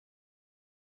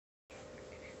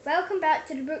Welcome back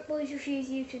to the BookBoys Reviews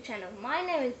YouTube channel. My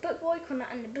name is BookBoy Connor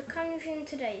and the book I'm reviewing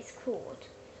today is called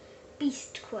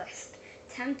Beast Quest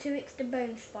Tarantix the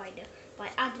Bone Spider by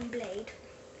Adam Blade,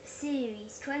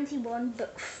 Series 21,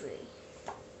 Book 3.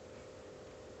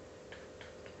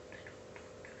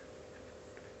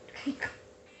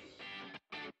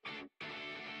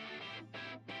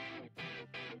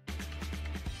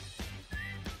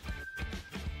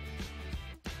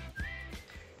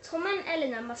 Tom and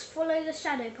Eleanor must follow the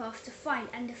shadow path to find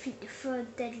and defeat the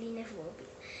third deadly Neverwhelming.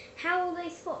 How will they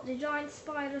stop the giant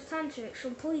spider Tarantix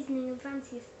from poisoning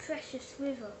Avantia's precious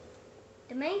river?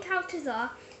 The main characters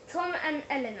are Tom and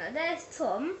Eleanor. There's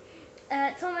Tom.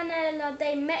 Tom and Eleanor,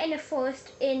 they met in a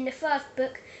forest in the first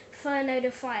book, Furno the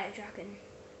Fire Dragon.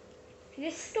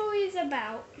 This story is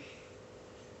about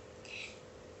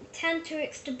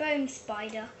Tarantix the Bone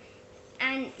Spider,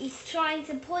 and he's trying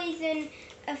to poison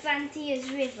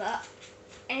Avantia's river,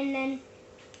 and then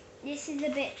this is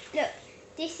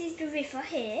this is the river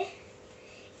here,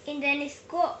 and then it's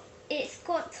got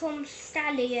Tom's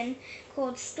stallion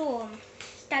called Storm.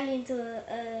 Stallion's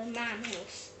a man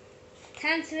horse.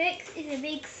 Tarantix is a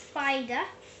big spider,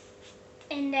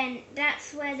 and then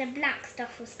that's where the black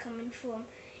stuff was coming from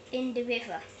in the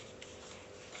river.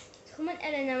 Tom and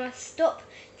Eleanor must stop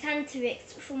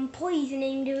Tarantix from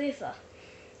poisoning the river,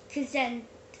 because then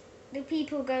the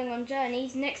people going on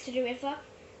journeys next to the river,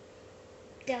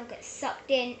 they'll get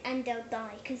sucked in and they'll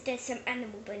die because there's some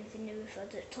animal bones in the river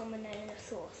that Tom and Eleanor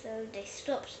saw, so they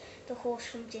stopped the horse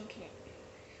from drinking it.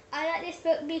 I like this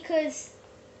book because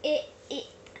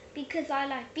because I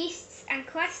like beasts and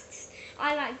quests.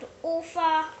 I like the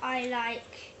author. I like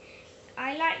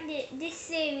this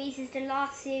series is the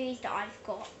last series that I've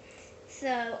got,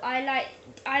 so I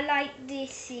like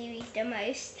this series the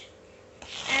most.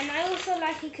 And I also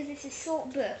like it because it's a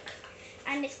short book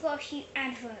and it's got a few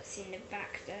adverts in the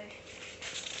back though.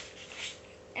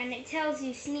 And it tells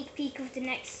you sneak peek of the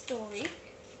next story.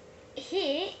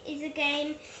 Here is a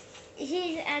game,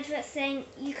 here's an advert saying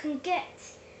you can get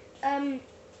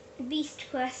Beast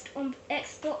Quest on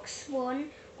Xbox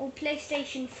One or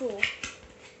PlayStation 4.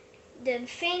 The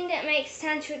thing that makes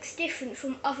Tarantix different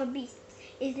from other beasts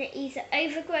is that he's an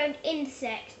overgrown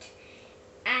insect,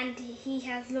 and he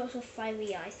has lots of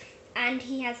fiery eyes, and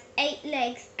he has 8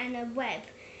 legs and a web,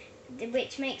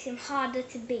 which makes him harder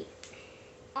to beat.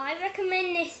 I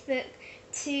recommend this book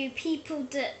to people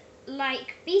that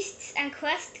like beasts and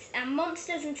quests and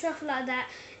monsters and stuff like that,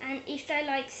 and if they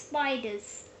like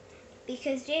spiders,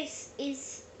 because this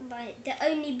is like the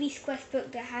only Beast Quest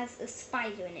book that has a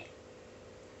spider in it.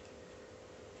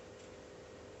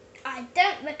 I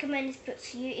don't recommend this book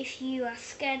to you if you are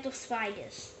scared of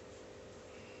spiders.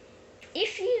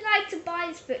 If you'd like to buy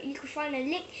this book, you can find a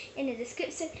link in the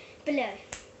description below.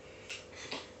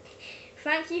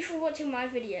 Thank you for watching my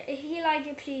video. If you like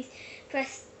it, please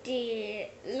press the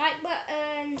like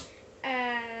button,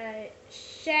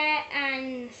 share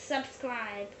and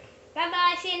subscribe. Bye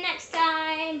bye, see you next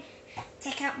time.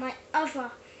 Check out my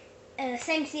other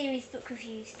same series book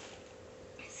reviews.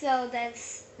 So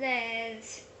there's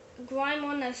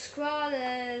Grimon, there's Scrawl,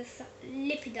 there's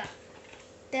Lipida.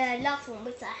 The last one,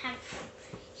 which I have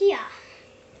here.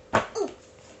 Oh,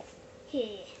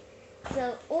 here.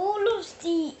 So all of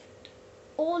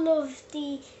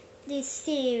this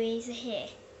series are here.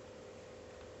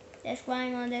 There's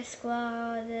Grimon, there's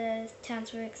Squall, there's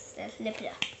Tarantix, there's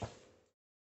Lipida.